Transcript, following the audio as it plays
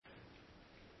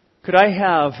Could I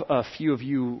have a few of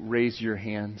you raise your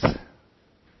hands? That's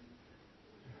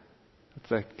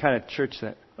the kind of church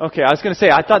that... Okay, I was going to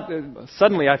say, I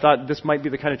thought this might be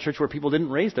the kind of church where people didn't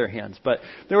raise their hands, but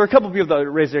there were a couple of people that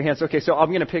raised their hands. Okay, so I'm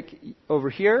going to pick over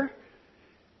here.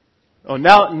 Oh,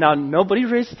 now nobody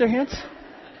raises their hands?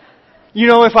 You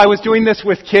know, if I was doing this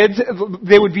with kids,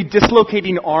 they would be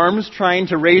dislocating arms trying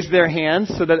to raise their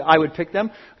hands so that I would pick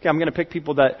them. Okay, I'm going to pick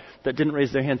people that didn't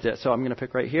raise their hands yet. So I'm going to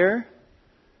pick right here,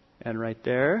 and right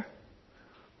there,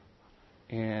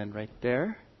 and right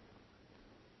there,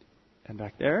 and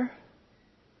back there.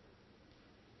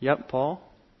 Yep, Paul.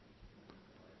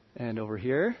 And over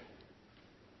here.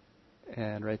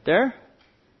 And right there.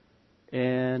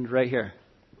 And right here.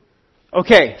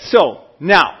 Okay, so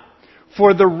now,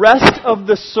 for the rest of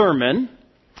the sermon,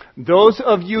 those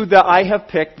of you that I have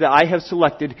picked, that I have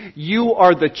selected, you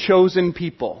are the chosen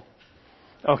people.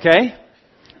 Okay?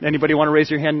 Anybody want to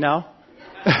raise your hand now?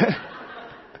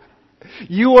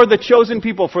 You are the chosen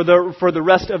people for the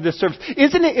rest of this service.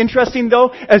 Isn't it interesting, though?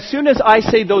 As soon as I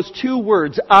say those two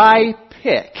words, I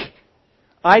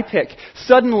pick,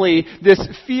 suddenly this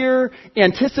fear,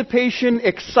 anticipation,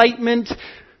 excitement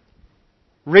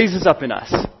raises up in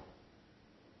us.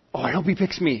 Oh, I hope he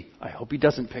picks me. I hope he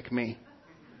doesn't pick me.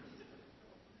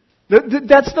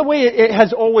 That's the way it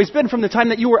has always been from the time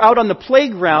that you were out on the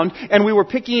playground and we were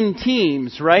picking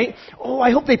teams, right? Oh,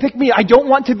 I hope they pick me. I don't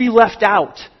want to be left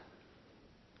out.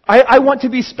 I want to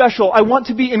be special. I want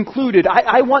to be included.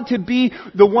 I want to be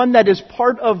the one that is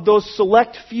part of those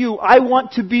select few. I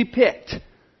want to be picked.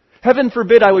 Heaven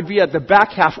forbid I would be at the back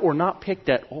half or not picked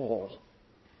at all.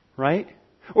 Right?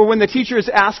 Or when the teacher is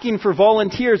asking for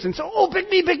volunteers and so, oh, pick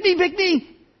me, pick me, pick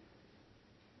me.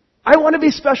 I want to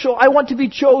be special. I want to be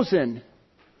chosen.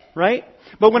 Right?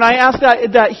 But when I ask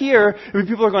that here,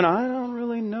 people are going, I don't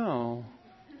really know.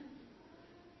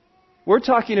 We're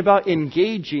talking about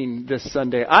engaging this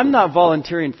Sunday. I'm not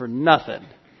volunteering for nothing.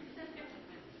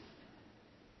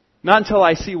 Not until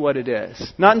I see what it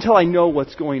is. Not until I know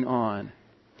what's going on.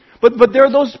 But there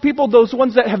are those people, those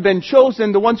ones that have been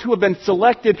chosen, the ones who have been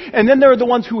selected, and then there are the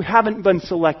ones who haven't been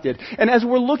selected. And as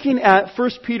we're looking at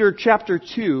 1 Peter chapter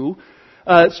 2,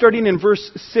 starting in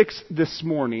verse 6 this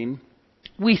morning,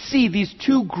 we see these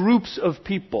two groups of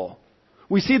people.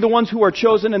 We see the ones who are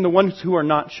chosen and the ones who are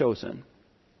not chosen.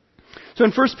 So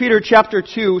in 1 Peter chapter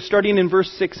 2, starting in verse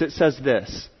 6, it says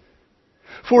this,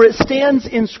 "For it stands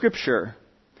in Scripture,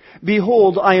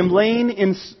 Behold, I am laying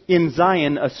in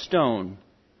Zion a stone,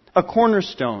 a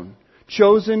cornerstone,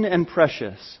 chosen and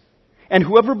precious, and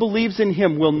whoever believes in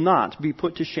him will not be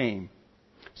put to shame.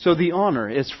 So the honor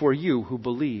is for you who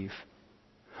believe.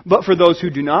 But for those who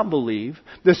do not believe,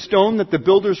 the stone that the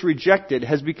builders rejected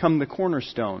has become the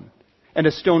cornerstone, and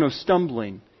a stone of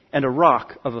stumbling, and a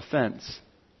rock of offense.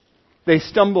 They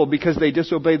stumble because they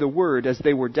disobey the word as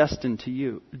they were destined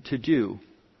to do.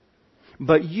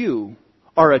 But you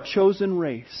are a chosen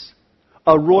race,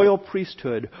 a royal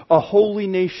priesthood, a holy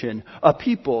nation, a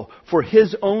people for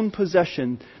His own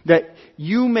possession, that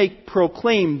you may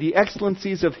proclaim the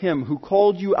excellencies of Him who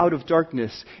called you out of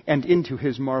darkness and into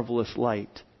His marvelous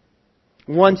light.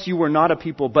 Once you were not a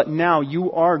people, but now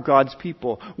you are God's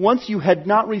people. Once you had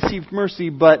not received mercy,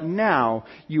 but now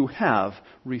you have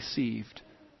received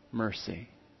mercy."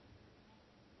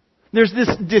 There's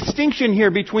this distinction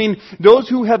here between those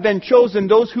who have been chosen,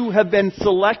 those who have been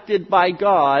selected by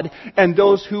God, and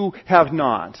those who have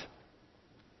not.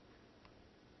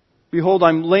 "Behold,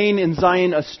 I'm laying in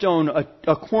Zion a stone,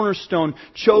 a cornerstone,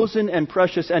 chosen and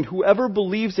precious, and whoever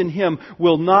believes in Him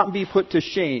will not be put to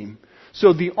shame.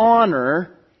 So the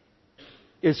honor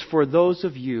is for those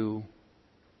of you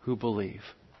who believe."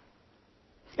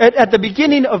 At the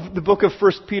beginning of the book of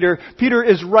 1 Peter, Peter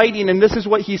is writing, and this is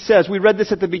what he says. We read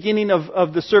this at the beginning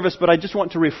of the service, but I just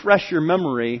want to refresh your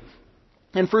memory.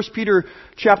 In 1 Peter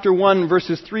chapter 1,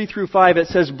 verses 3 through 5, it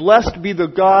says, "Blessed be the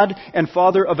God and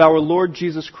Father of our Lord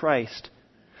Jesus Christ.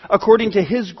 According to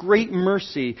His great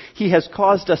mercy, He has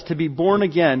caused us to be born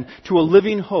again to a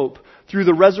living hope through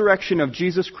the resurrection of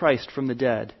Jesus Christ from the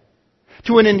dead,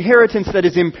 to an inheritance that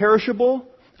is imperishable,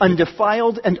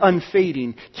 undefiled and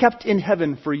unfading, kept in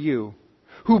heaven for you,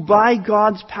 who by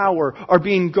God's power are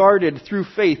being guarded through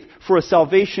faith for a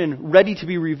salvation ready to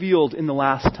be revealed in the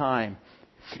last time."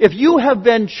 If you have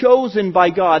been chosen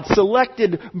by God,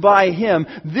 selected by Him,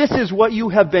 this is what you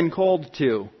have been called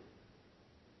to.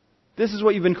 This is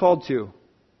what you've been called to.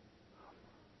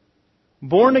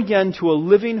 Born again to a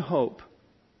living hope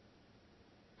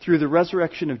through the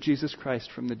resurrection of Jesus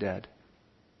Christ from the dead.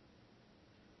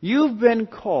 You've been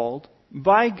called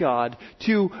by God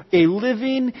to a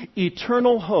living,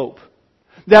 eternal hope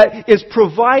that is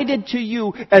provided to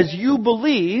you as you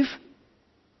believe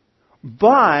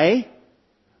by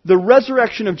the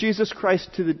resurrection of Jesus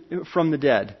Christ from the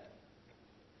dead.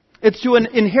 It's to an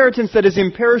inheritance that is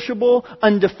imperishable,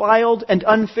 undefiled, and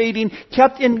unfading,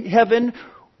 kept in heaven,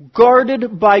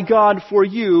 guarded by God for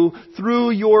you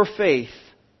through your faith.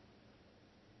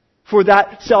 For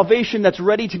that salvation that's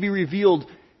ready to be revealed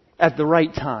at the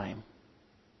right time.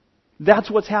 That's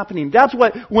what's happening. That's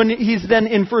what, when he's then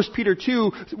in 1 Peter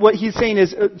 2, what he's saying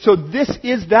is, so this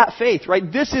is that faith,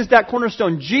 right? This is that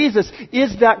cornerstone. Jesus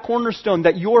is that cornerstone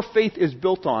that your faith is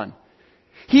built on.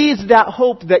 He's that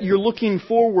hope that you're looking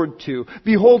forward to.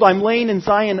 Behold, I'm laying in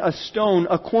Zion a stone,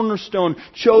 a cornerstone,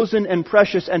 chosen and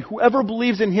precious, and whoever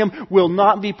believes in Him will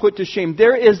not be put to shame.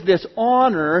 There is this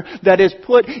honor that is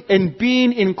put in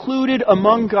being included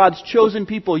among God's chosen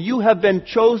people. You have been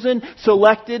chosen,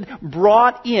 selected,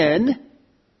 brought in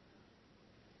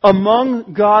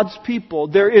among God's people.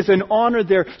 There is an honor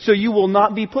there, so you will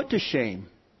not be put to shame.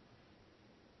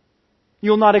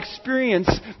 You'll not experience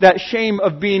that shame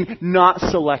of being not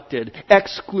selected,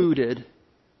 excluded,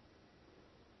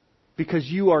 because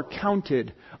you are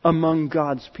counted among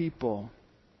God's people.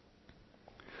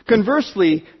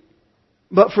 Conversely,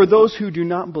 but for those who do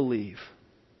not believe,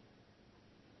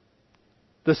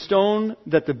 the stone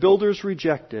that the builders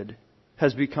rejected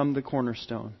has become the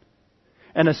cornerstone,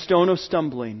 and a stone of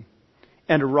stumbling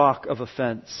and a rock of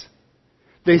offense.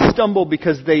 They stumble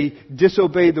because they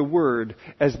disobey the word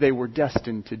as they were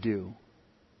destined to do.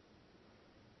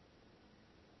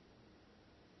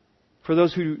 For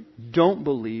those who don't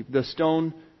believe, the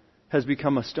stone has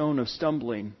become a stone of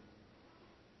stumbling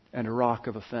and a rock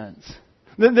of offense.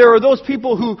 There are those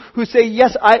people who say,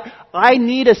 yes, I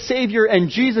need a Savior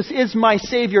and Jesus is my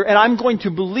Savior and I'm going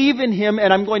to believe in Him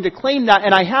and I'm going to claim that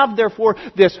and I have therefore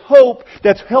this hope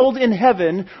that's held in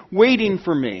heaven waiting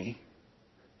for me.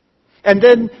 And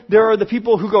then there are the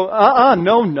people who go,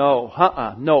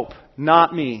 nope,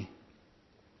 not me.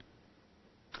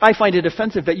 I find it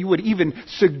offensive that you would even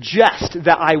suggest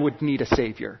that I would need a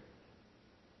Savior.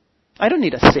 I don't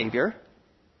need a Savior.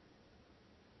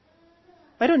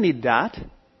 I don't need that.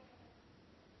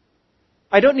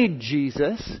 I don't need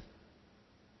Jesus.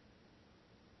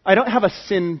 I don't have a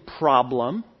sin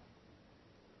problem.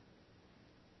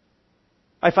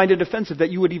 I find it offensive that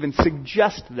you would even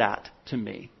suggest that to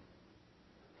me.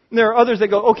 There are others that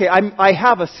go, okay, I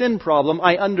have a sin problem.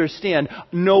 I understand.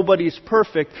 Nobody's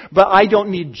perfect. But I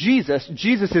don't need Jesus.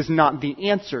 Jesus is not the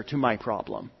answer to my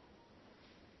problem.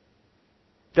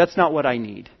 That's not what I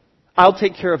need. I'll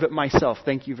take care of it myself.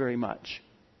 Thank you very much.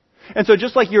 And so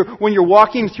just like when you're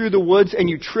walking through the woods and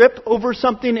you trip over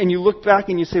something and you look back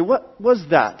and you say, what was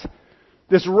that?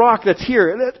 This rock that's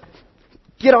here.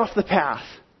 Get off the path.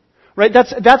 Right?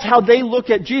 That's how they look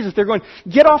at Jesus. They're going,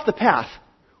 get off the path.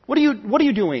 What are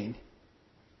you doing?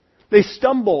 They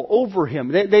stumble over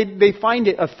Him. They find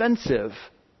it offensive.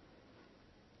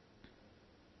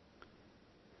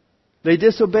 They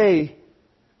disobey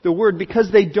the word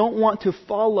because they don't want to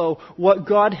follow what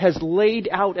God has laid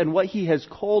out and what He has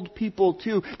called people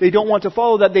to. They don't want to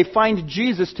follow that. They find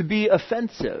Jesus to be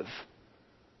offensive.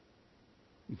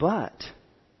 But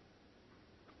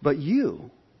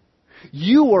you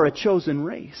are a chosen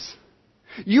race.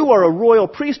 You are a royal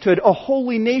priesthood, a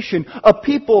holy nation, a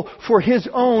people for His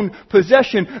own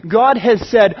possession. God has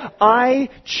said, I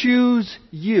choose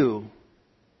you.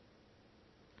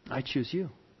 I choose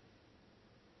you.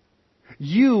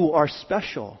 You are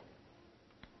special.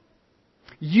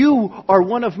 You are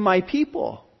one of my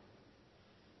people.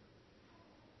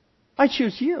 I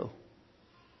choose you.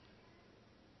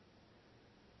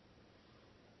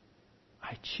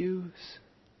 I choose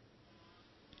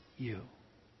you.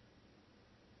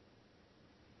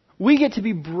 We get to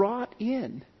be brought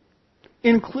in,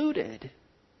 included,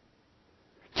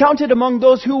 counted among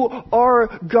those who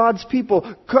are God's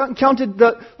people.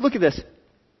 Look at this.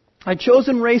 A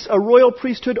chosen race, a royal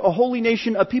priesthood, a holy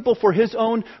nation, a people for His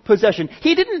own possession.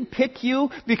 He didn't pick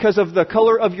you because of the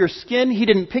color of your skin. He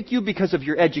didn't pick you because of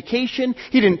your education.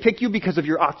 He didn't pick you because of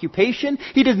your occupation.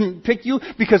 He didn't pick you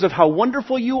because of how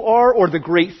wonderful you are or the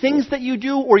great things that you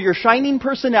do or your shining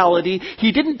personality.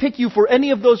 He didn't pick you for any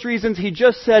of those reasons. He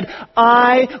just said,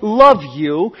 I love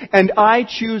you and I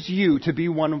choose you to be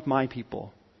one of my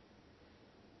people.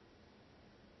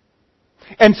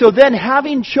 And so then,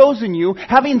 having chosen you,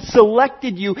 having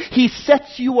selected you, He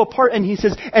sets you apart and He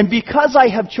says, and because I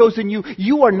have chosen you,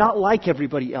 you are not like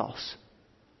everybody else.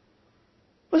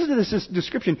 Listen to this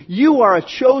description. You are a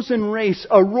chosen race,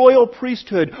 a royal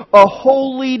priesthood, a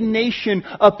holy nation,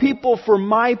 a people for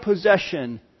my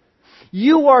possession.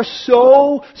 You are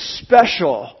so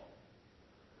special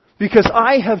because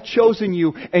I have chosen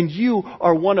you and you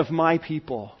are one of my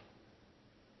people.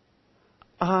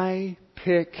 I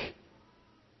pick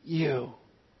you.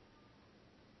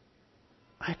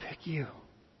 I pick you.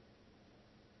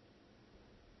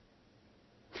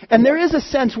 And there is a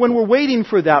sense when we're waiting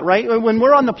for that, right? When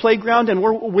we're on the playground and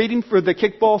we're waiting for the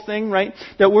kickball thing, right?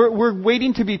 That we're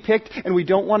waiting to be picked and we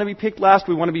don't want to be picked last.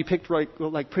 We want to be picked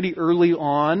like pretty early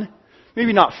on.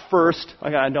 Maybe not first.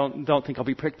 I don't think I'll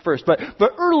be picked first, but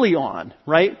early on,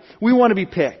 right? We want to be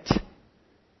picked.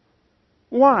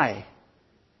 Why?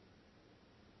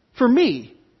 For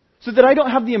me, so that I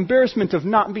don't have the embarrassment of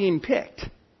not being picked.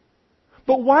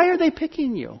 But why are they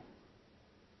picking you?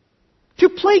 To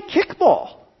play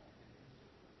kickball.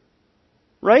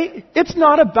 Right? It's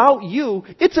not about you.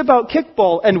 It's about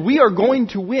kickball, and we are going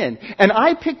to win. And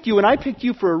I picked you, and I picked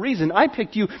you for a reason. I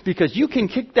picked you because you can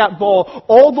kick that ball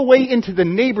all the way into the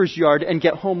neighbor's yard and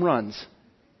get home runs.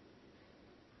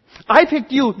 I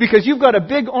picked you because you've got a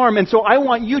big arm, and so I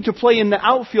want you to play in the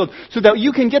outfield so that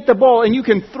you can get the ball and you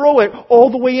can throw it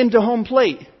all the way into home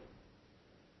plate.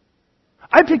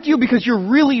 I picked you because you're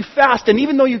really fast, and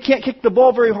even though you can't kick the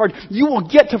ball very hard, you will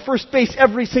get to first base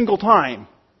every single time.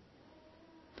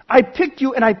 I picked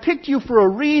you, and I picked you for a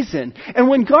reason. And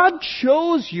when God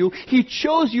chose you, He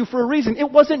chose you for a reason.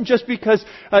 It wasn't just because,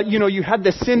 you had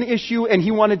the sin issue, and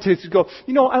He wanted to go,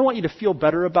 I want you to feel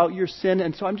better about your sin,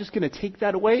 and so I'm just going to take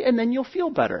that away, and then you'll feel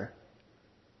better.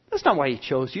 That's not why He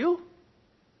chose you.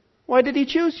 Why did He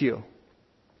choose you?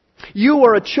 You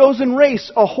are a chosen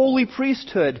race, a holy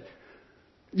priesthood.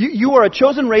 You are a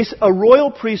chosen race, a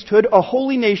royal priesthood, a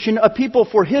holy nation, a people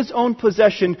for His own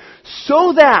possession,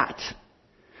 so that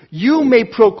you may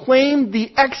proclaim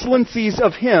the excellencies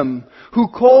of Him who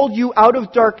called you out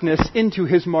of darkness into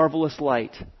His marvelous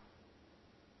light.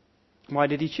 Why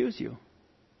did He choose you?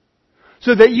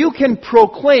 So that you can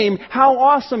proclaim how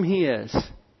awesome He is.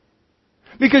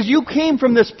 Because you came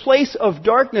from this place of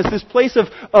darkness, this place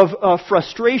of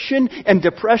frustration and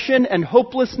depression and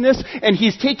hopelessness, and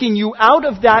He's taking you out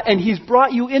of that and He's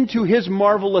brought you into His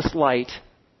marvelous light.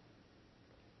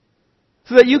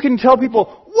 So that you can tell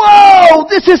people, whoa,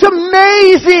 this is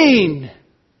amazing!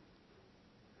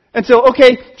 And so,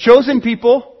 okay, chosen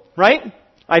people, right?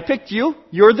 I picked you.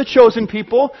 You're the chosen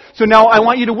people. So now I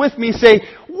want you to with me say,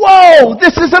 whoa,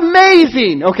 this is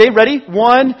amazing! Okay, ready?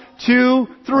 1, 2,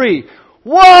 3.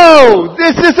 Whoa,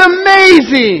 this is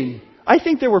amazing! I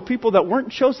think there were people that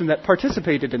weren't chosen that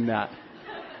participated in that.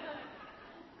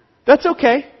 That's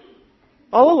okay.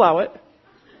 I'll allow it.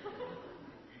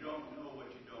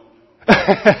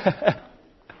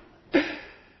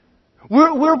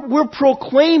 We're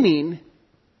proclaiming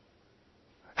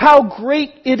how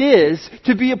great it is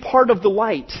to be a part of the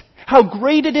light. How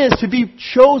great it is to be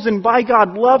chosen by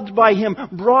God, loved by Him,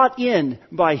 brought in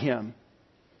by Him.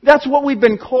 That's what we've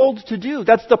been called to do.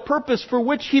 That's the purpose for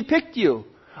which He picked you.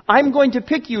 I'm going to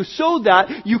pick you so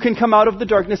that you can come out of the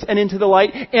darkness and into the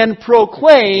light and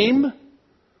proclaim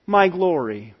my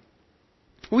glory.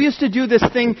 We used to do this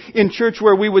thing in church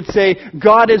where we would say,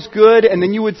 God is good, and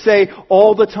then you would say,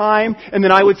 all the time, and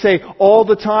then I would say, all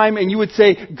the time, and you would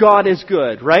say, God is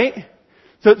good, right?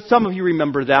 So some of you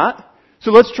remember that.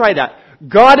 So let's try that.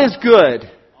 God is good.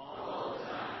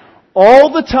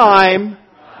 All the time,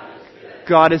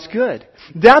 God is good.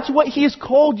 That's what He's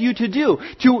called you to do.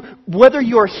 To whether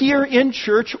you're here in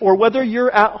church or whether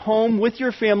you're at home with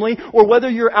your family or whether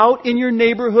you're out in your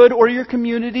neighborhood or your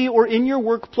community or in your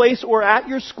workplace or at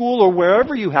your school or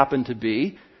wherever you happen to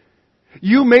be,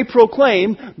 you may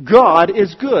proclaim God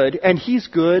is good, and He's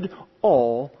good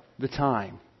all the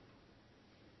time.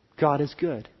 God is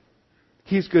good.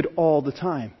 He's good all the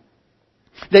time.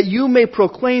 That you may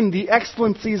proclaim the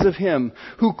excellencies of Him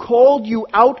who called you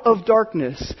out of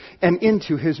darkness and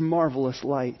into His marvelous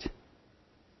light.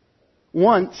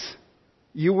 Once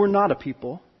you were not a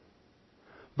people,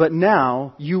 but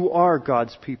now you are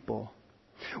God's people.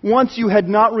 Once you had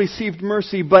not received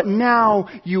mercy, but now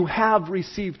you have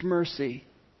received mercy.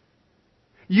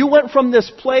 You went from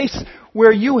this place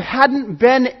where you hadn't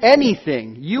been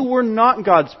anything. You were not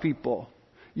God's people.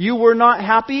 You were not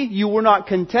happy. You were not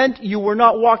content. You were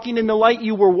not walking in the light.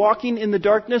 You were walking in the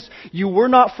darkness. You were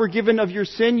not forgiven of your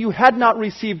sin. You had not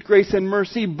received grace and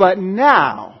mercy. But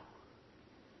now,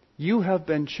 you have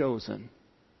been chosen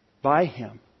by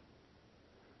Him,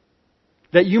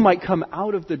 that you might come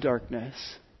out of the darkness.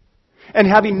 And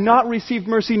having not received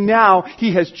mercy, now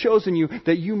He has chosen you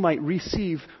that you might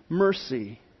receive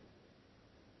mercy.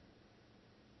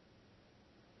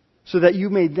 So that you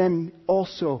may then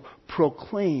also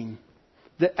proclaim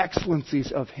the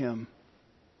excellencies of Him.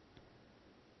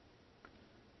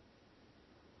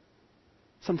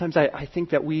 Sometimes I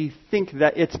think that we think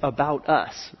that it's about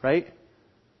us, right?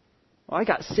 Well, I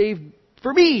got saved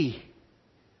for me.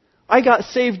 I got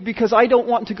saved because I don't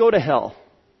want to go to hell.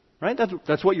 Right?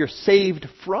 That's what you're saved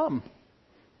from.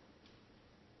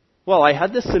 Well, I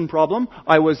had this sin problem.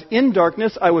 I was in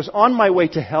darkness. I was on my way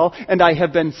to hell. And I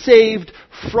have been saved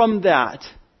from that.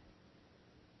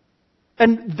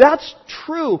 And that's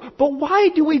true. But why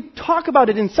do we talk about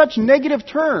it in such negative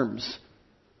terms?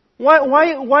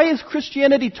 Why is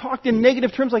Christianity talked in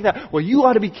negative terms like that? Well, you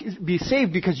ought to be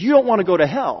saved because you don't want to go to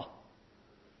hell.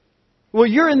 Well,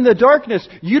 you're in the darkness.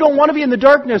 You don't want to be in the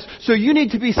darkness, so you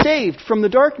need to be saved from the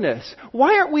darkness.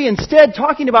 Why aren't we instead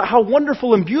talking about how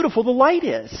wonderful and beautiful the light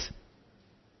is?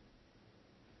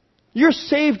 You're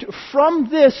saved from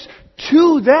this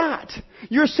to that.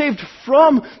 You're saved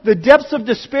from the depths of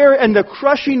despair and the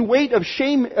crushing weight of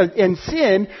shame and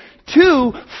sin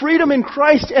to freedom in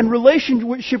Christ and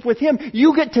relationship with Him.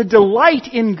 You get to delight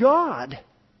in God.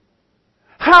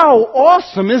 How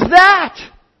awesome is that?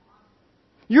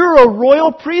 You're a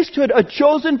royal priesthood, a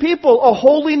chosen people, a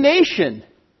holy nation.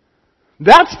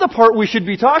 That's the part we should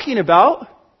be talking about.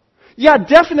 Yeah,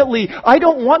 definitely, I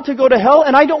don't want to go to hell,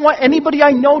 and I don't want anybody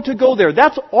I know to go there.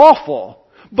 That's awful.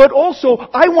 But also,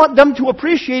 I want them to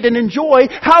appreciate and enjoy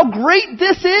how great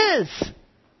this is.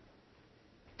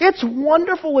 It's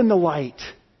wonderful in the light.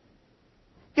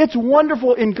 It's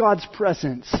wonderful in God's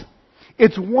presence.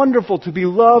 It's wonderful to be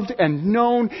loved and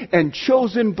known and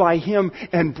chosen by Him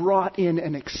and brought in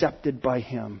and accepted by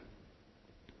Him.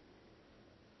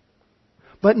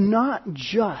 But not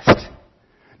just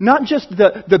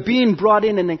the being brought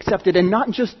in and accepted, and not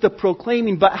just the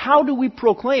proclaiming, but how do we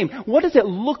proclaim? What does it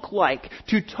look like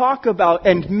to talk about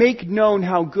and make known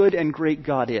how good and great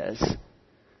God is?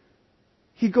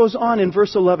 He goes on in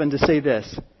verse 11 to say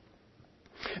this: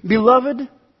 Beloved,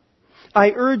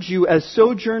 I urge you as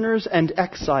sojourners and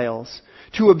exiles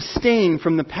to abstain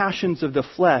from the passions of the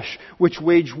flesh which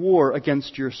wage war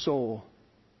against your soul.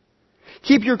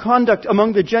 Keep your conduct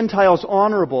among the Gentiles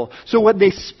honorable, so when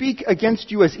they speak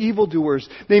against you as evildoers,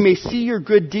 they may see your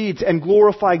good deeds and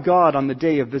glorify God on the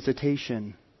day of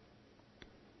visitation.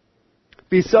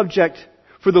 Be subject,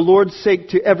 for the Lord's sake,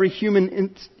 to every human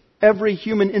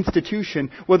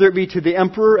institution, whether it be to the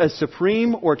emperor as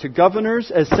supreme or to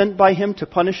governors as sent by him to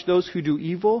punish those who do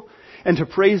evil and to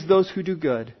praise those who do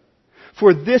good.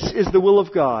 For this is the will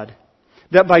of God,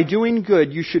 that by doing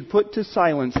good you should put to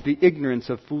silence the ignorance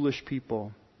of foolish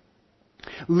people.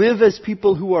 Live as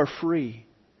people who are free,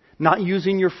 not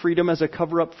using your freedom as a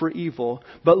cover-up for evil,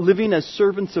 but living as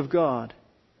servants of God.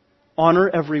 Honor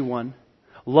everyone,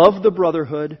 love the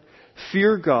brotherhood,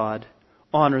 fear God,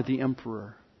 honor the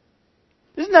emperor.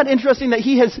 Isn't that interesting that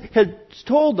He has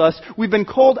told us we've been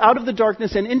called out of the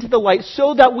darkness and into the light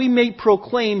so that we may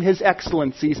proclaim His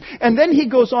excellencies. And then He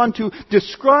goes on to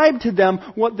describe to them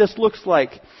what this looks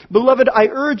like. Beloved, I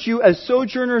urge you as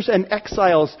sojourners and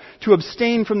exiles to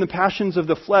abstain from the passions of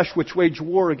the flesh which wage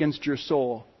war against your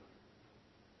soul.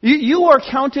 You are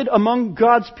counted among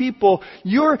God's people.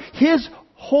 You're His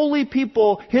holy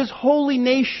people, His holy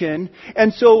nation,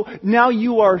 and so now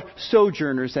you are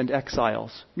sojourners and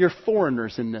exiles. You're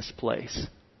foreigners in this place.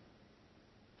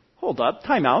 Hold up,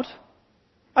 time out.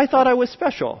 I thought I was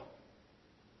special.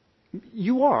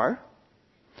 You are.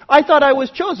 I thought I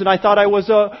was chosen. I thought I was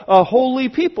a holy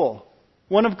people,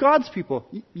 one of God's people.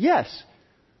 Yes,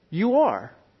 you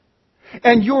are.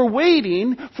 And you're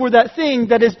waiting for that thing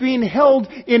that is being held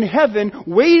in heaven,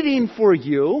 waiting for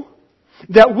you,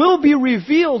 that will be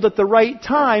revealed at the right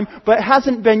time, but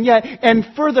hasn't been yet. And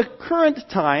for the current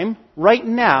time, right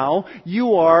now,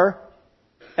 you are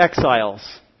exiles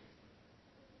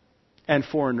and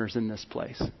foreigners in this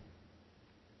place.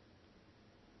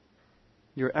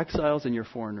 You're exiles and you're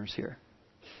foreigners here.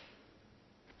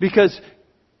 Because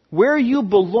where you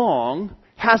belong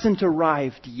hasn't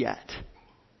arrived yet.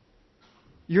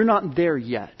 You're not there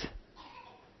yet.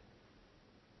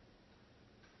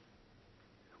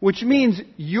 Which means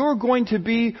you're going to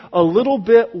be a little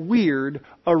bit weird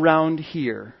around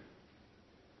here.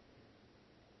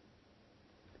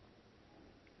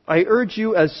 I urge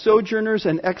you as sojourners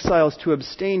and exiles to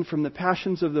abstain from the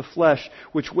passions of the flesh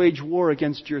which wage war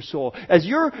against your soul. As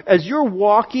you're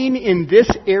walking in this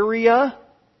area,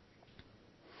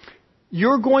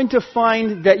 you're going to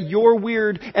find that you're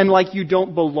weird and like you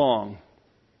don't belong.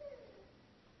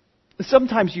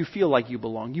 Sometimes you feel like you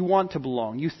belong. You want to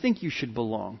belong. You think you should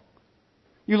belong.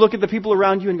 You look at the people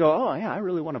around you and go, oh yeah, I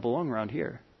really want to belong around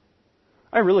here.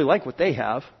 I really like what they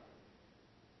have.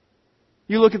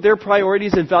 You look at their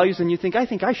priorities and values and you think, I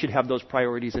think I should have those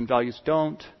priorities and values.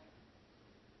 Don't.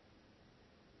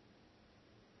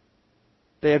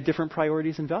 They have different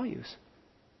priorities and values.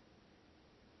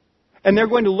 And they're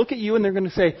going to look at you and they're going to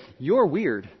say, you're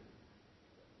weird.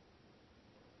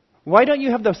 Why don't you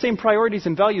have the same priorities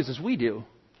and values as we do?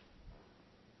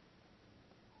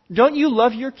 Don't you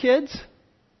love your kids?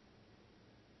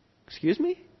 Excuse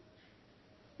me?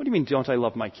 What do you mean, don't I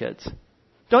love my kids?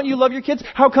 Don't you love your kids?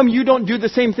 How come you don't do the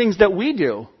same things that we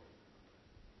do?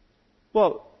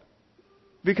 Well,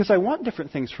 because I want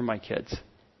different things for my kids.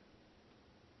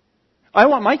 I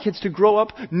want my kids to grow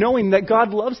up knowing that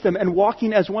God loves them and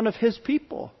walking as one of His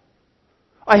people.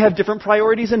 I have different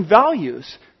priorities and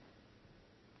values.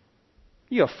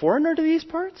 You a foreigner to these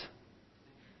parts?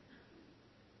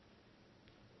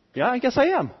 Yeah, I guess I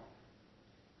am.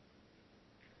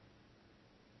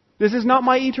 This is not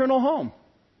my eternal home.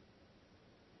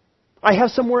 I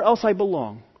have somewhere else I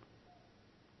belong.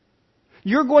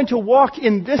 You're going to walk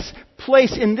in this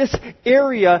place, in this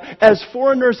area, as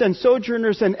foreigners and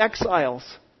sojourners and exiles.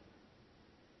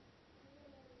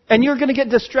 And you're going to get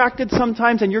distracted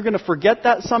sometimes, and you're going to forget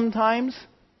that sometimes.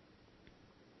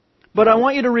 But I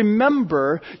want you to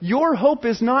remember, your hope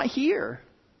is not here.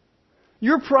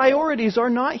 Your priorities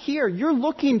are not here. You're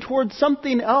looking towards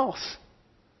something else.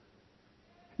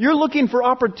 You're looking for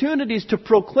opportunities to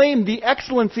proclaim the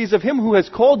excellencies of Him who has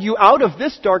called you out of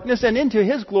this darkness and into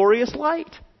His glorious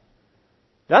light.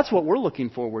 That's what we're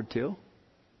looking forward to.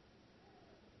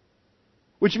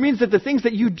 Which means that the things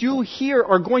that you do here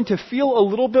are going to feel a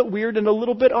little bit weird and a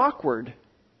little bit awkward.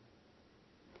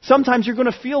 Sometimes you're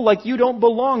going to feel like you don't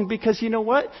belong because you know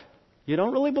what? You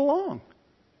don't really belong.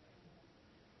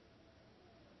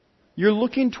 You're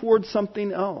looking towards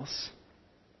something else.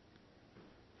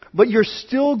 But you're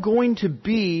still going to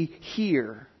be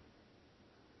here.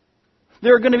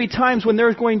 There are going to be times when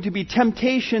there's going to be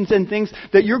temptations and things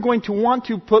that you're going to want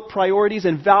to put priorities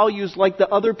and values like the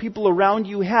other people around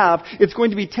you have. It's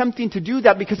going to be tempting to do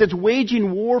that because it's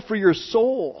waging war for your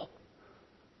soul.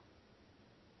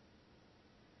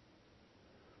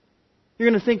 You're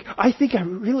going to think, I think I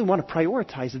really want to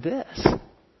prioritize this.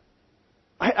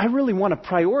 I really want to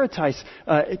prioritize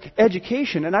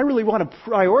education, and I really want to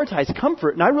prioritize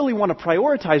comfort, and I really want to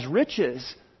prioritize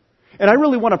riches, and I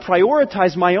really want to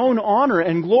prioritize my own honor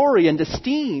and glory and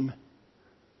esteem.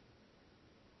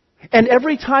 And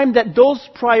every time that those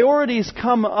priorities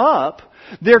come up,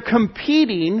 they're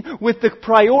competing with the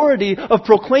priority of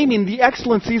proclaiming the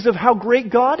excellencies of how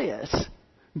great God is.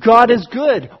 God is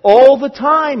good. All the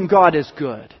time, God is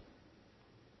good.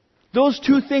 Those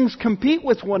two things compete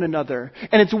with one another,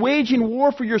 and it's waging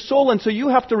war for your soul, and so you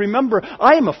have to remember,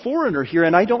 I am a foreigner here,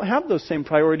 and I don't have those same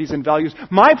priorities and values.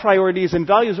 My priorities and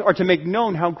values are to make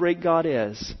known how great God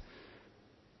is.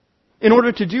 In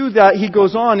order to do that, he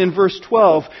goes on in verse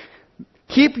 12,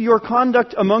 keep your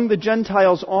conduct among the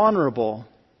Gentiles honorable,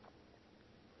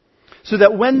 so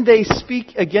that when they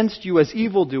speak against you as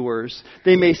evildoers,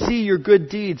 they may see your good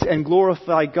deeds and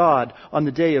glorify God on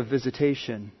the day of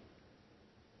visitation.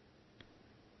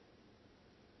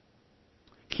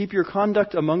 Keep your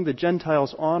conduct among the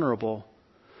Gentiles honorable,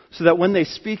 so that when they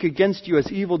speak against you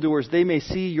as evildoers, they may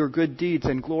see your good deeds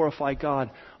and glorify God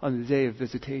on the day of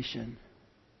visitation.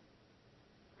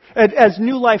 As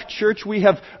New Life Church, we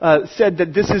have said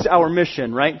that this is our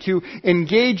mission, right? To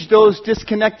engage those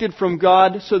disconnected from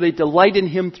God so they delight in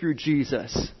Him through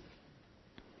Jesus.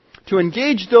 To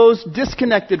engage those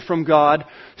disconnected from God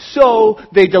so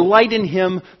they delight in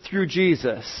Him through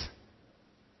Jesus.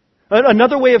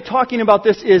 Another way of talking about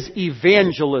this is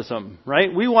evangelism,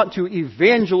 right? We want to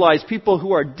evangelize people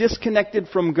who are disconnected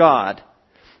from God.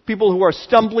 People who are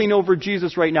stumbling over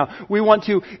Jesus right now. We want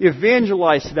to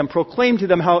evangelize to them, proclaim to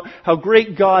them how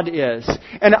great God is.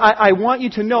 And I want you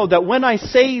to know that when I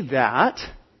say that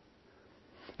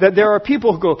there are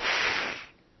people who go,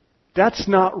 that's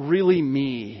not really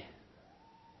me.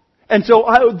 And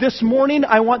so this morning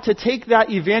I want to take that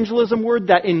evangelism word,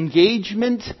 that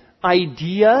engagement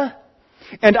idea,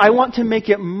 and I want to make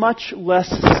it much less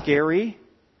scary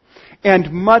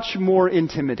and much more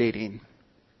intimidating.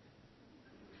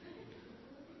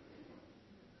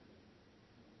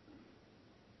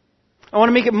 I want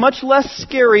to make it much less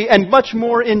scary and much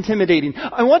more intimidating.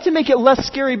 I want to make it less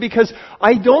scary because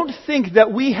I don't think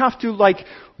that we have to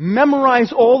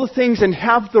memorize all the things and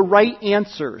have the right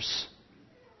answers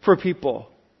for people.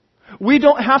 We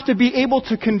don't have to be able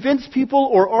to convince people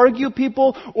or argue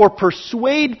people or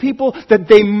persuade people that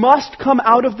they must come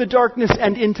out of the darkness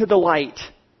and into the light.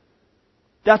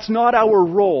 That's not our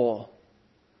role.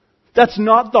 That's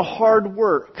not the hard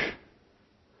work.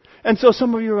 And so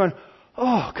some of you are going,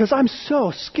 Because I'm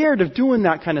so scared of doing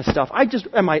that kind of stuff.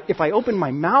 If I open my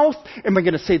mouth, am I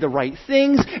going to say the right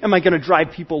things? Am I going to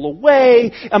drive people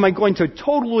away? Am I going to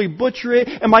totally butcher it?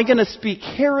 Am I going to speak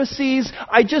heresies?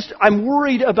 I'm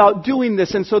worried about doing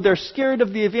this, and so they're scared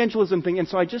of the evangelism thing. And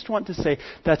so I just want to say,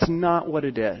 that's not what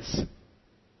it is.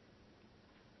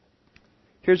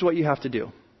 Here's what you have to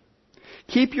do.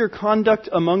 Keep your conduct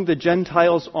among the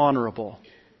Gentiles honorable.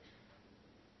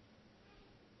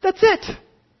 That's it.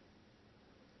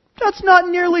 That's not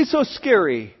nearly so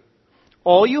scary.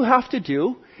 All you have to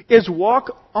do is walk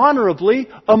honorably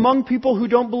among people who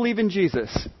don't believe in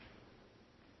Jesus.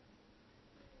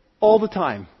 All the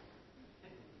time.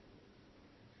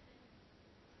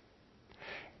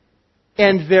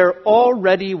 And they're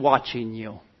already watching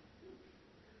you.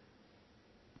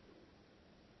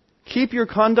 Keep your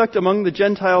conduct among the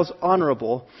Gentiles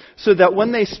honorable, so that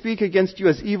when they speak against you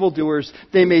as evildoers,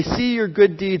 they may see your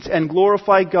good deeds and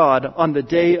glorify God on the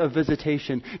day of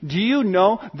visitation. Do you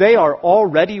know they are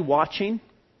already watching?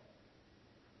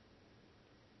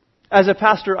 As a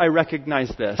pastor, I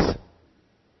recognize this.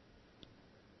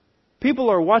 People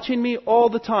are watching me all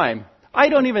the time. I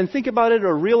don't even think about it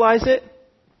or realize it,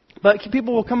 but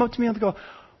people will come up to me and go,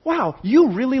 "Wow,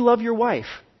 you really love your wife."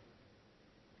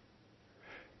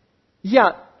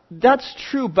 Yeah, that's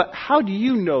true, but how do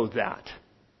you know that?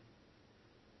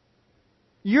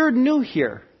 You're new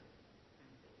here.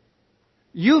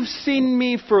 You've seen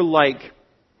me for like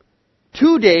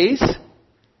 2 days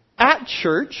at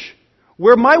church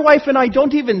where my wife and I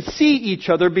don't even see each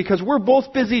other because we're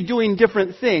both busy doing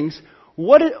different things.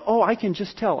 I can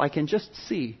just tell. I can just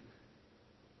see.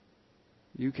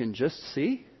 You can just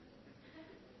see?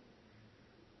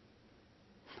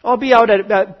 I'll be out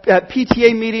at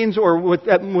PTA meetings or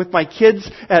with my kids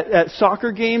at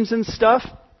soccer games and stuff,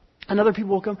 and other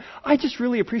people will come, "I just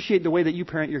really appreciate the way that you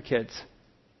parent your kids."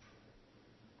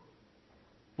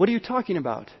 What are you talking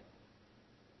about?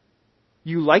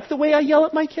 You like the way I yell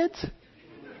at my kids?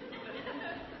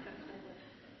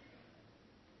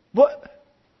 What?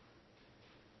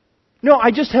 No,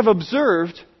 I just have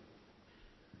observed.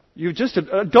 You just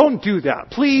don't do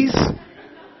that, please.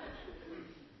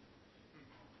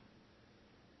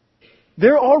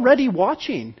 They're already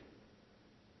watching.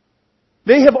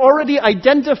 They have already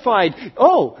identified,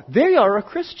 they are a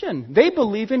Christian. They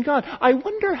believe in God. I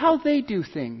wonder how they do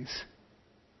things.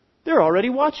 They're already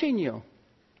watching you.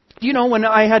 You know, when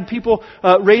I had people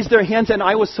raise their hands and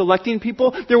I was selecting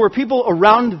people, there were people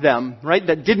around them, right,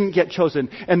 that didn't get chosen,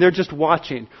 and they're just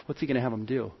watching. What's he going to have them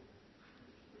do?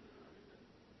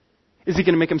 Is he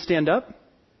going to make them stand up?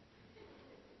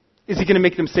 Is he going to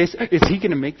make them say? Is he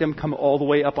going to make them come all the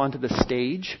way up onto the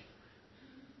stage?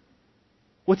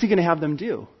 What's he going to have them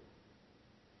do?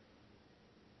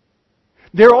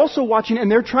 They're also watching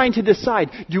and they're trying to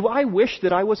decide, do I wish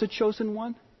that I was a chosen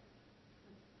one?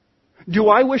 Do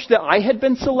I wish that I had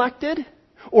been selected?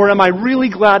 Or am I really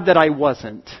glad that I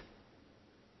wasn't?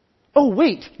 Oh,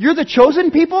 wait, you're the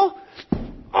chosen people?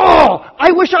 Oh,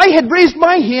 I wish I had raised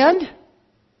my hand.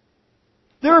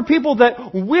 There are people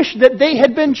that wish that they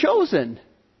had been chosen.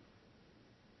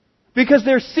 Because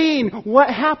they're seeing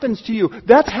what happens to you.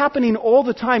 That's happening all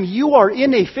the time. You are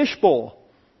in a fishbowl.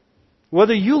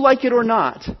 Whether you like it or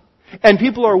not. And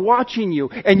people are watching you.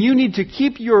 And you need to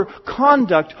keep your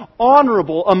conduct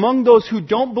honorable among those who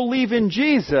don't believe in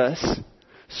Jesus,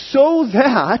 so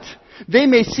that they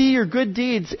may see your good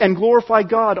deeds and glorify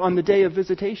God on the day of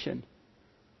visitation.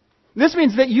 This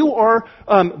means that you are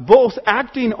both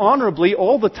acting honorably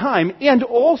all the time and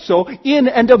also in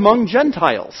and among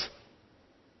Gentiles.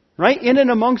 Right? In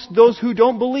and amongst those who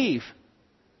don't believe.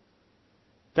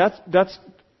 That's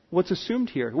what's assumed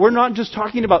here. We're not just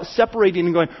talking about separating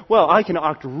and going, well, I can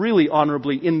act really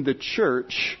honorably in the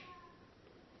church,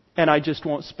 and I just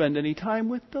won't spend any time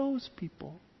with those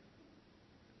people.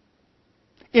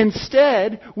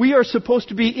 Instead, we are supposed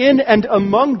to be in and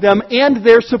among them, and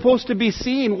they're supposed to be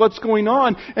seeing what's going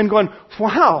on and going,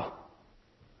 wow.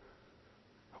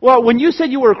 Well, when you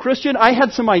said you were a Christian, I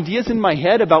had some ideas in my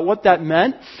head about what that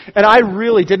meant, and I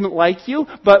really didn't like you,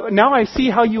 but now I see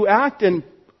how you act, and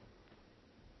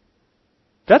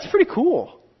that's pretty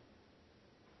cool.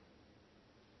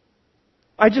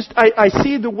 I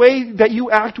see the way that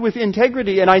you act with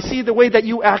integrity, and I see the way that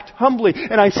you act humbly,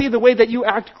 and I see the way that you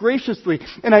act graciously,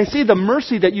 and I see the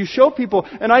mercy that you show people,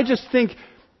 and I just think,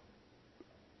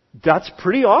 that's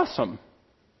pretty awesome.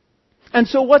 And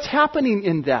so what's happening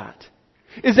in that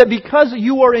is that because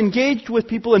you are engaged with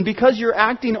people and because you're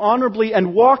acting honorably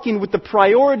and walking with the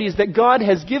priorities that God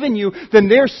has given you, then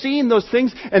they're seeing those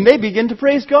things and they begin to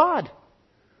praise God.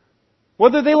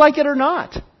 Whether they like it or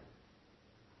not.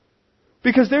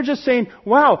 Because they're just saying,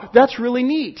 wow, that's really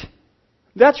neat.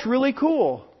 That's really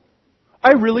cool.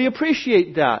 I really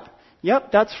appreciate that.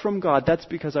 Yep, that's from God. That's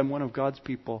because I'm one of God's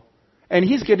people. And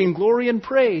He's getting glory and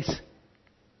praise.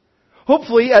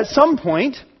 Hopefully, at some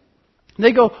point,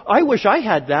 they go, I wish I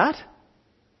had that.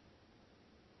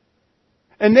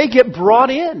 And they get brought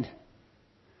in.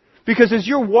 Because as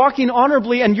you're walking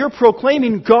honorably and you're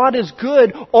proclaiming God is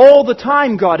good, all the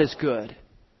time God is good.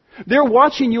 They're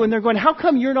watching you and they're going, how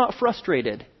come you're not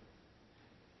frustrated?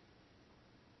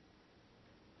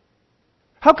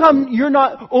 How come you're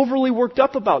not overly worked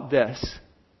up about this?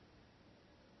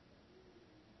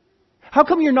 How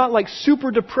come you're not like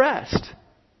super depressed?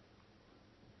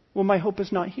 Well, my hope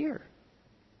is not here.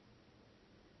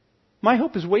 My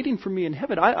hope is waiting for me in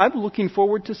heaven. I'm looking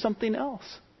forward to something else.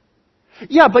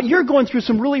 Yeah, but you're going through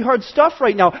some really hard stuff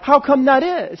right now. How come that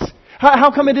is?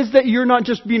 How come it is that you're not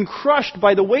just being crushed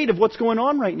by the weight of what's going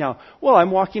on right now? Well,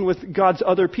 I'm walking with God's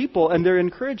other people and they're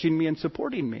encouraging me and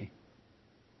supporting me.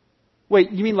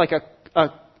 Wait, you mean like a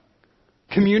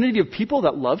community of people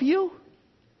that love you?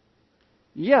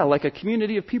 Yeah, like a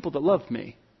community of people that love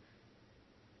me.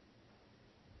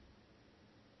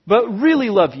 But really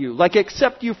love you, like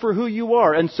accept you for who you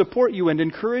are and support you and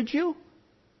encourage you?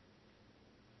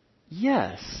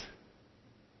 Yes.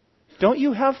 Don't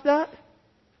you have that?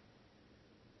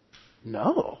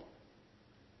 No.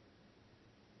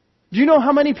 Do you know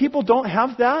how many people don't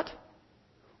have that?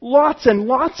 Lots and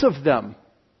lots of them.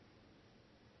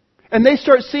 And they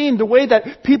start seeing the way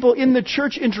that people in the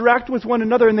church interact with one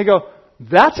another and they go,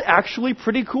 that's actually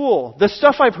pretty cool. The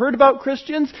stuff I've heard about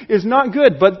Christians is not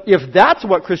good, but if that's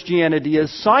what Christianity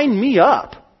is, sign me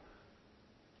up.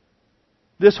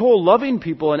 This whole loving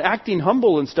people and acting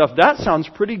humble and stuff, that sounds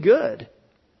pretty good.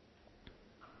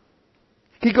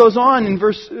 He goes on in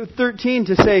verse 13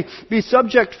 to say, be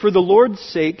subject for the Lord's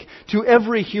sake to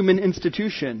every human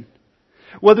institution,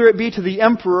 whether it be to the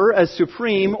emperor as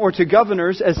supreme or to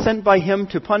governors as sent by him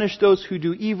to punish those who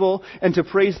do evil and to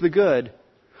praise the good.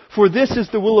 For this is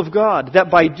the will of God,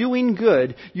 that by doing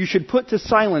good you should put to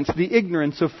silence the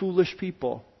ignorance of foolish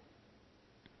people.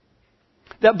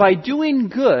 That by doing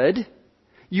good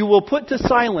you will put to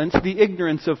silence the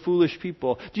ignorance of foolish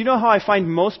people. Do you know how I find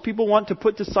most people want to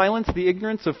put to silence the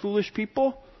ignorance of foolish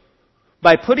people?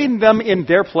 By putting them in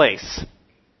their place.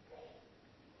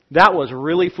 That was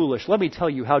really foolish. Let me tell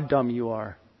you how dumb you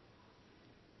are.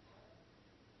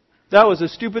 That was a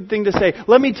stupid thing to say.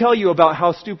 Let me tell you about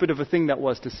how stupid of a thing that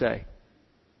was to say.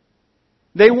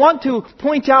 They want to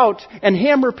point out and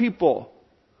hammer people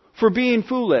for being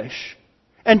foolish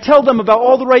and tell them about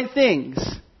all the right things.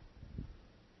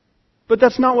 But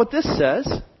that's not what this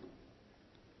says.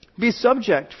 Be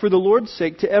subject for the Lord's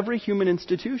sake to every human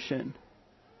institution,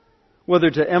 whether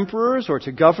to emperors or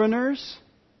to governors.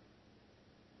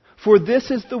 For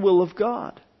this is the will of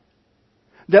God,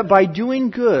 that by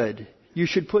doing good you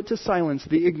should put to silence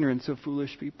the ignorance of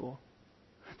foolish people.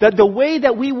 That the way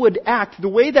that we would act, the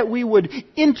way that we would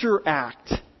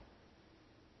interact,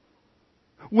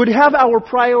 would have our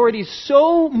priorities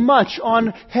so much on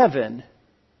heaven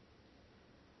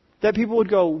that people would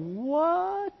go,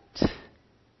 what?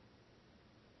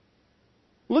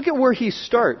 Look at where he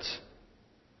starts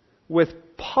with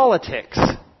politics.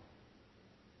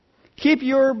 Keep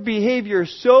your behavior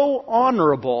so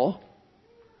honorable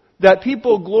that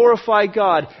people glorify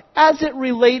God as it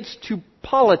relates to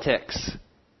politics.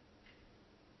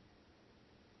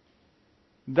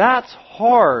 That's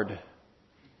hard.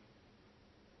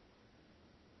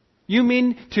 You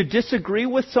mean to disagree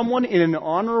with someone in an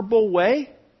honorable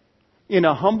way? In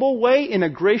a humble way? In a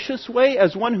gracious way?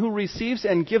 As one who receives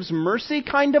and gives mercy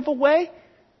kind of a way?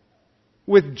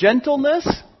 With gentleness?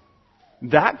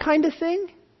 That kind of thing?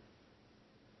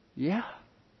 Yeah.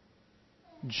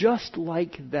 Just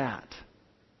like that.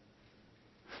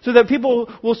 So that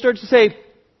people will start to say,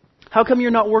 how come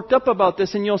you're not worked up about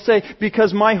this? And you'll say,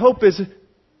 because my hope is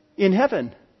in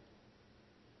heaven.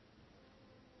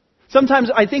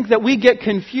 Sometimes I think that we get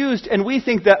confused and we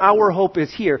think that our hope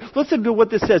is here. Listen to what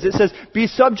this says. It says, be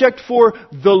subject for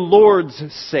the Lord's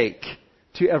sake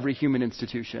to every human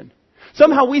institution.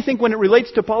 Somehow we think when it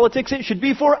relates to politics, it should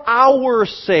be for our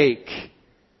sake.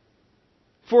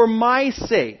 For my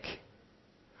sake.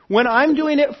 When I'm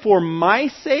doing it for my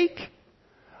sake,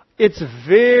 it's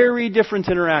very different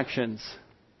interactions.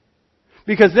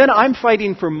 Because then I'm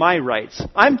fighting for my rights.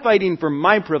 I'm fighting for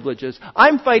my privileges.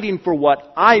 I'm fighting for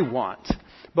what I want.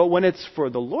 But when it's for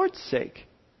the Lord's sake,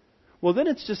 well, then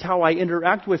it's just how I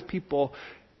interact with people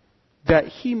that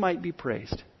He might be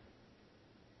praised.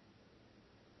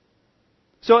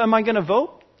 So am I going to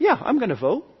vote? Yeah, I'm going to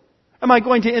vote. Am I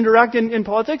going to interact in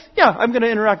politics? Yeah, I'm going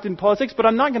to interact in politics, but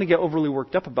I'm not going to get overly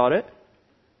worked up about it.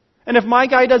 And if my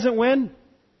guy doesn't win,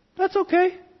 that's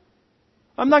okay.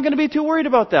 I'm not going to be too worried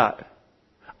about that.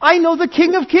 I know the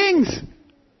King of Kings.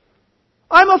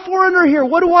 I'm a foreigner here.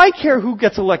 What do I care who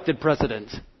gets elected president?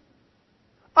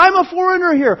 I'm a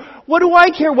foreigner here. What do I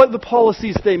care what the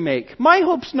policies they make? My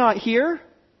hope's not here.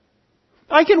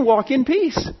 I can walk in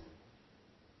peace.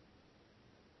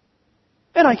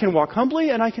 And I can walk humbly,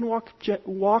 and I can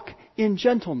walk in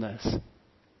gentleness.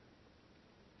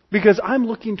 Because I'm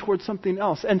looking towards something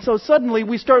else. And so suddenly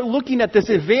we start looking at this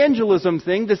evangelism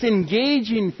thing, this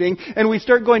engaging thing, and we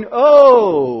start going,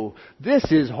 oh,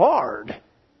 this is hard.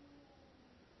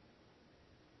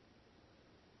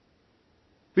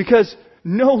 Because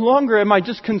no longer am I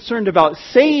just concerned about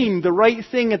saying the right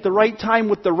thing at the right time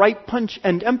with the right punch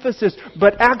and emphasis,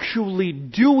 but actually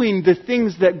doing the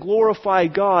things that glorify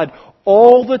God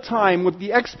all the time with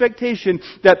the expectation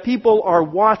that people are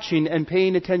watching and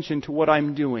paying attention to what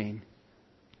I'm doing.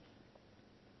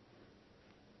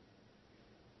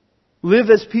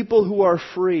 Live as people who are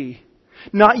free,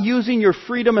 not using your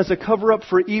freedom as a cover-up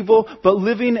for evil, but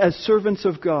living as servants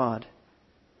of God.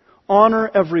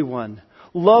 Honor everyone.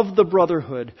 Love the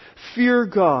brotherhood. Fear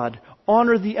God.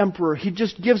 Honor the emperor. He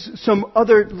just gives some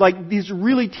other, these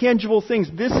really tangible things.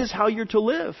 This is how you're to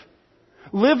live.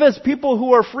 Live as people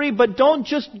who are free, but don't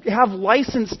just have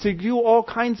license to do all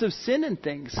kinds of sin and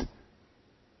things.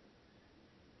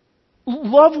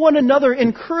 Love one another.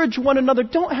 Encourage one another.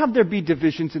 Don't have there be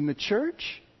divisions in the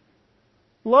church.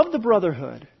 Love the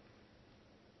brotherhood.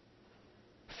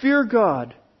 Fear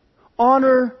God.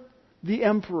 Honor the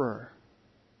emperor.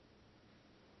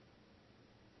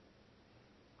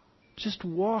 Just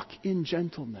walk in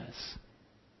gentleness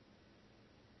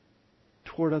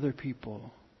toward other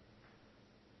people.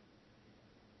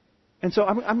 And so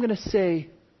I'm going to say,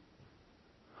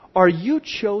 are you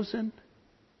chosen?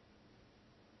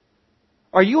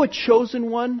 Are you a chosen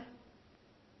one?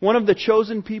 One of the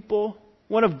chosen people?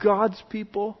 One of God's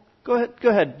people? Go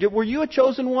ahead. Were you a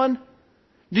chosen one?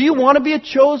 Do you want to be a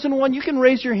chosen one? You can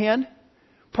raise your hand.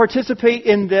 Participate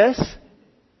in this.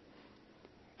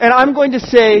 And I'm going to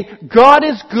say, God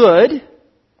is good.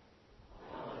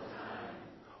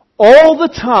 All the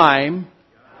time.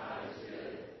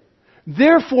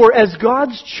 Therefore, as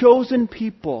God's chosen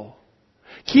people,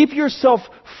 keep yourself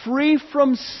free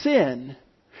from sin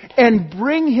and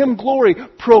bring Him glory.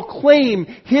 Proclaim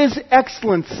His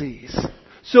excellencies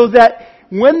so that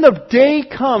when the day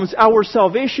comes, our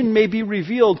salvation may be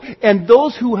revealed and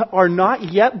those who are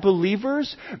not yet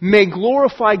believers may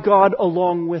glorify God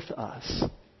along with us.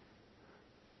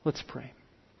 Let's pray.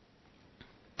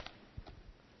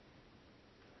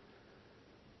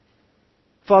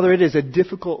 Father, it is a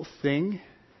difficult thing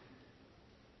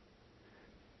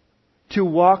to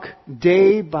walk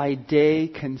day by day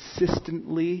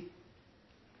consistently,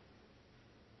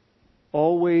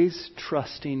 always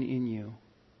trusting in You,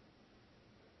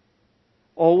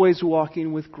 always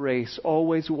walking with grace,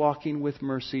 always walking with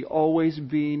mercy, always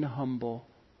being humble.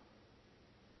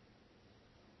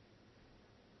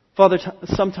 Father,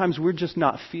 sometimes we're just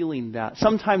not feeling that.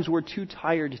 Sometimes we're too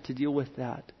tired to deal with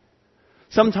that.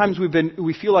 Sometimes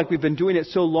we feel like we've been doing it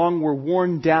so long we're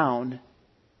worn down.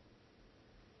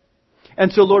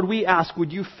 And so, Lord, we ask,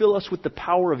 would You fill us with the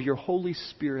power of Your Holy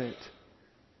Spirit,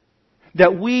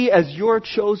 that we as Your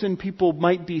chosen people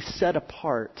might be set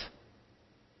apart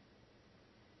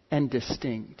and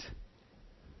distinct.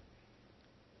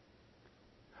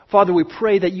 Father, we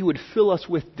pray that You would fill us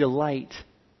with delight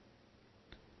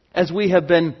as we have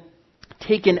been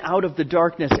taken out of the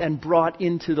darkness and brought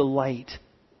into the light.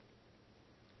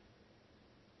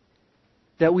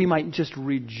 That we might just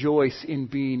rejoice in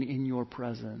being in Your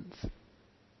presence.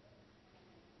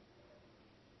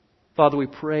 Father, we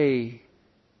pray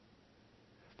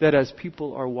that as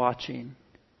people are watching,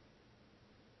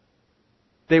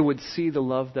 they would see the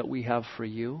love that we have for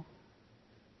You,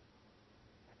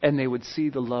 and they would see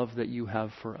the love that You have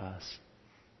for us.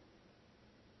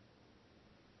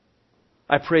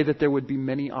 I pray that there would be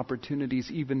many opportunities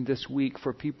even this week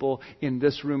for people in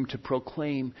this room to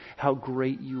proclaim how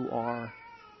great You are.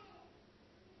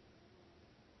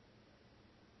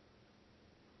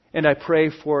 And I pray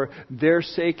for their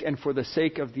sake and for the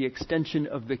sake of the extension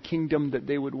of the kingdom that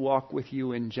they would walk with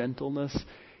You in gentleness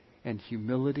and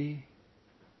humility.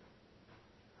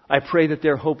 I pray that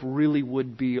their hope really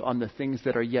would be on the things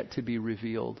that are yet to be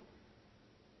revealed,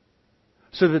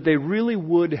 so that they really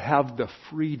would have the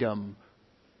freedom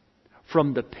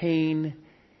from the pain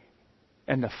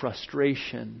and the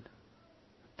frustration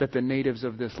that the natives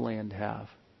of this land have.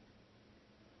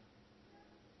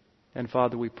 And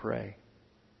Father, we pray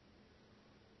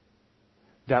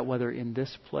that whether in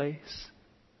this place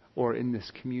or in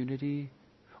this community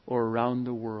or around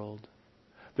the world,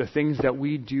 the things that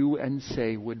we do and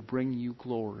say would bring you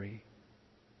glory.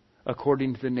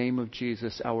 According to the name of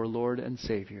Jesus, our Lord and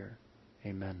Savior.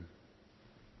 Amen.